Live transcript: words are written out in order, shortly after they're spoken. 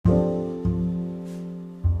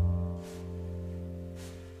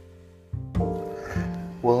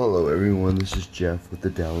everyone, this is Jeff with the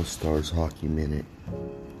Dallas Stars Hockey Minute.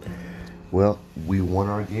 Well, we won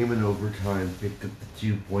our game in overtime, picked up the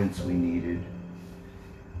 2 points we needed,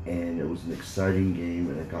 and it was an exciting game,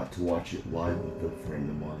 and I got to watch it live with a friend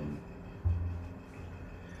of mine.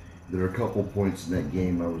 There were a couple points in that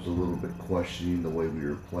game I was a little bit questioning the way we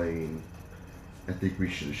were playing. I think we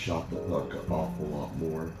should have shot the puck an awful lot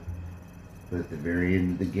more. But at the very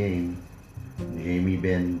end of the game, Jamie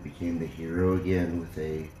Benn became the hero again with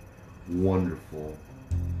a wonderful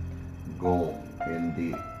goal in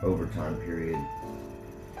the overtime period.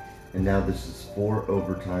 And now this is 4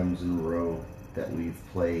 overtimes in a row that we've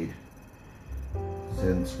played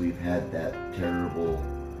since we've had that terrible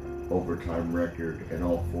overtime record, and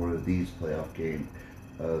all 4 of these playoff games,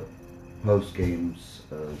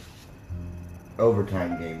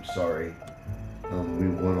 overtime games, we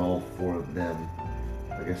won all 4 of them.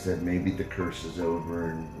 Like I said, maybe the curse is over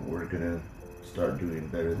and we're gonna start doing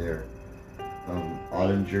better there.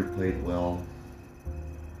 Ottinger played well.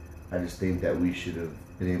 I just think that we should have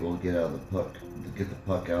been able to get the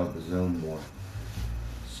puck out of the zone more.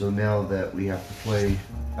 So now that we have to play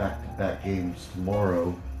back-to-back games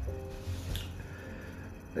tomorrow,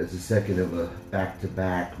 as the second of a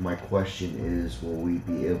back-to-back, my question is, will we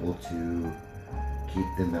be able to keep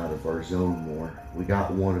them out of our zone more? We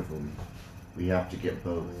got one of them. We have to get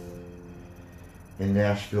both. And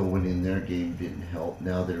Nashville winning their game didn't help.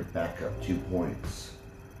 Now they're back up 2 points.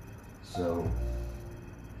 So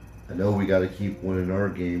I know we got to keep winning our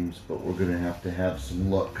games, but we're going to have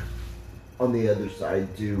some luck on the other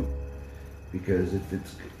side too. Because if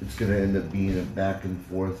it's going to end up being a back and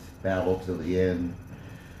forth battle till the end,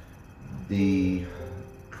 the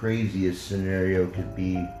craziest scenario could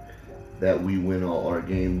be that we win all our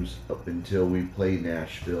games up until we play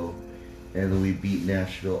Nashville, and then we beat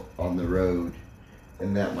Nashville on the road,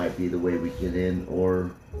 and that might be the way we get in.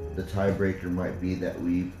 Or the tiebreaker might be that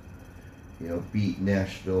we, beat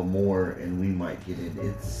Nashville more and we might get in.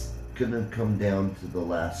 It's gonna come down to the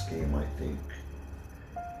last game, I think.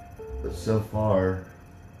 But so far,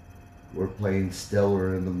 we're playing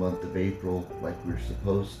stellar in the month of April like we're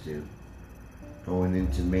supposed to. Going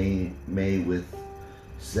into May with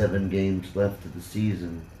 7 games left of the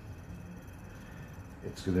season.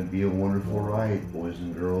 It's going to be a wonderful ride, boys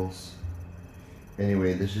and girls.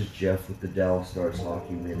 Anyway, this is Jeff with the Dallas Stars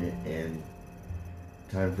Hockey Minute, and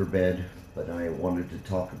time for bed. But I wanted to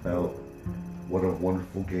talk about what a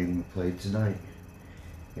wonderful game we played tonight.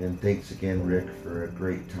 And thanks again, Rick, for a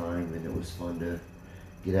great time, and it was fun to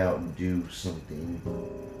get out and do something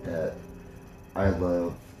that I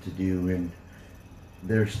love to do. And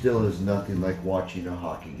there still is nothing like watching a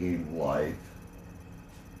hockey game live.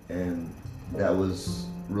 And that was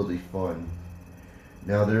really fun.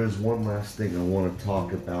 Now there is one last thing I want to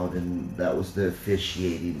talk about, and that was the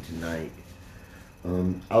officiating tonight.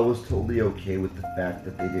 I was totally okay with the fact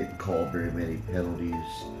that they didn't call very many penalties.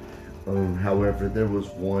 However, there was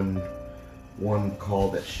one call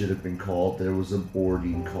that should have been called. There was a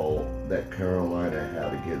boarding call that Carolina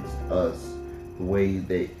had against us. The way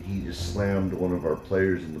he just slammed one of our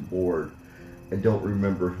players in the board. I don't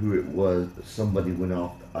remember who it was, but somebody went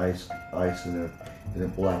off the ice in a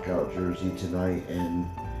blackout jersey tonight, and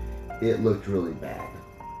it looked really bad.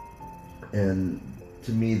 And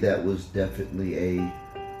to me, that was definitely a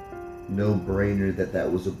no-brainer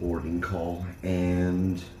that was a boarding call.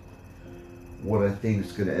 And what I think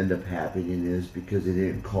is going to end up happening is, because they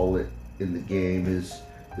didn't call it in the game, is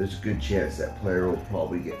there's a good chance that player will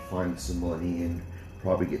probably get fined some money and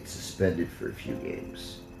probably get suspended for a few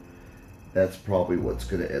games. That's probably what's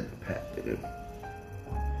going to end up happening.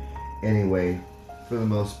 Anyway, for the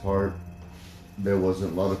most part, there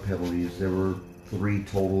wasn't a lot of penalties. There were 3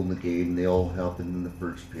 total in the game. They all happened in the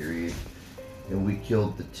first period. And we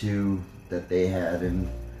killed the 2 that they had, and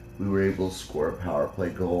we were able to score a power play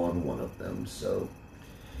goal on one of them. So,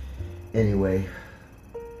 anyway,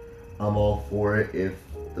 I'm all for it if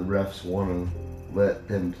the refs want to let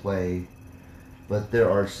them play. But there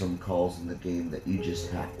are some calls in the game that you just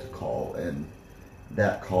have to call, and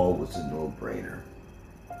that call was a no-brainer.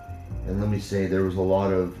 And let me say, there was a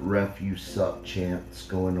lot of "ref, you suck" chants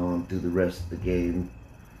going on through the rest of the game,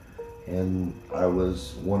 and I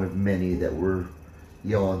was one of many that were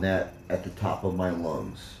yelling that at the top of my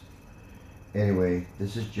lungs. Anyway,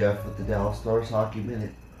 this is Jeff with the Dallas Stars Hockey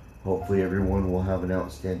Minute. Hopefully everyone will have an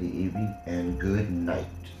outstanding evening, and good night.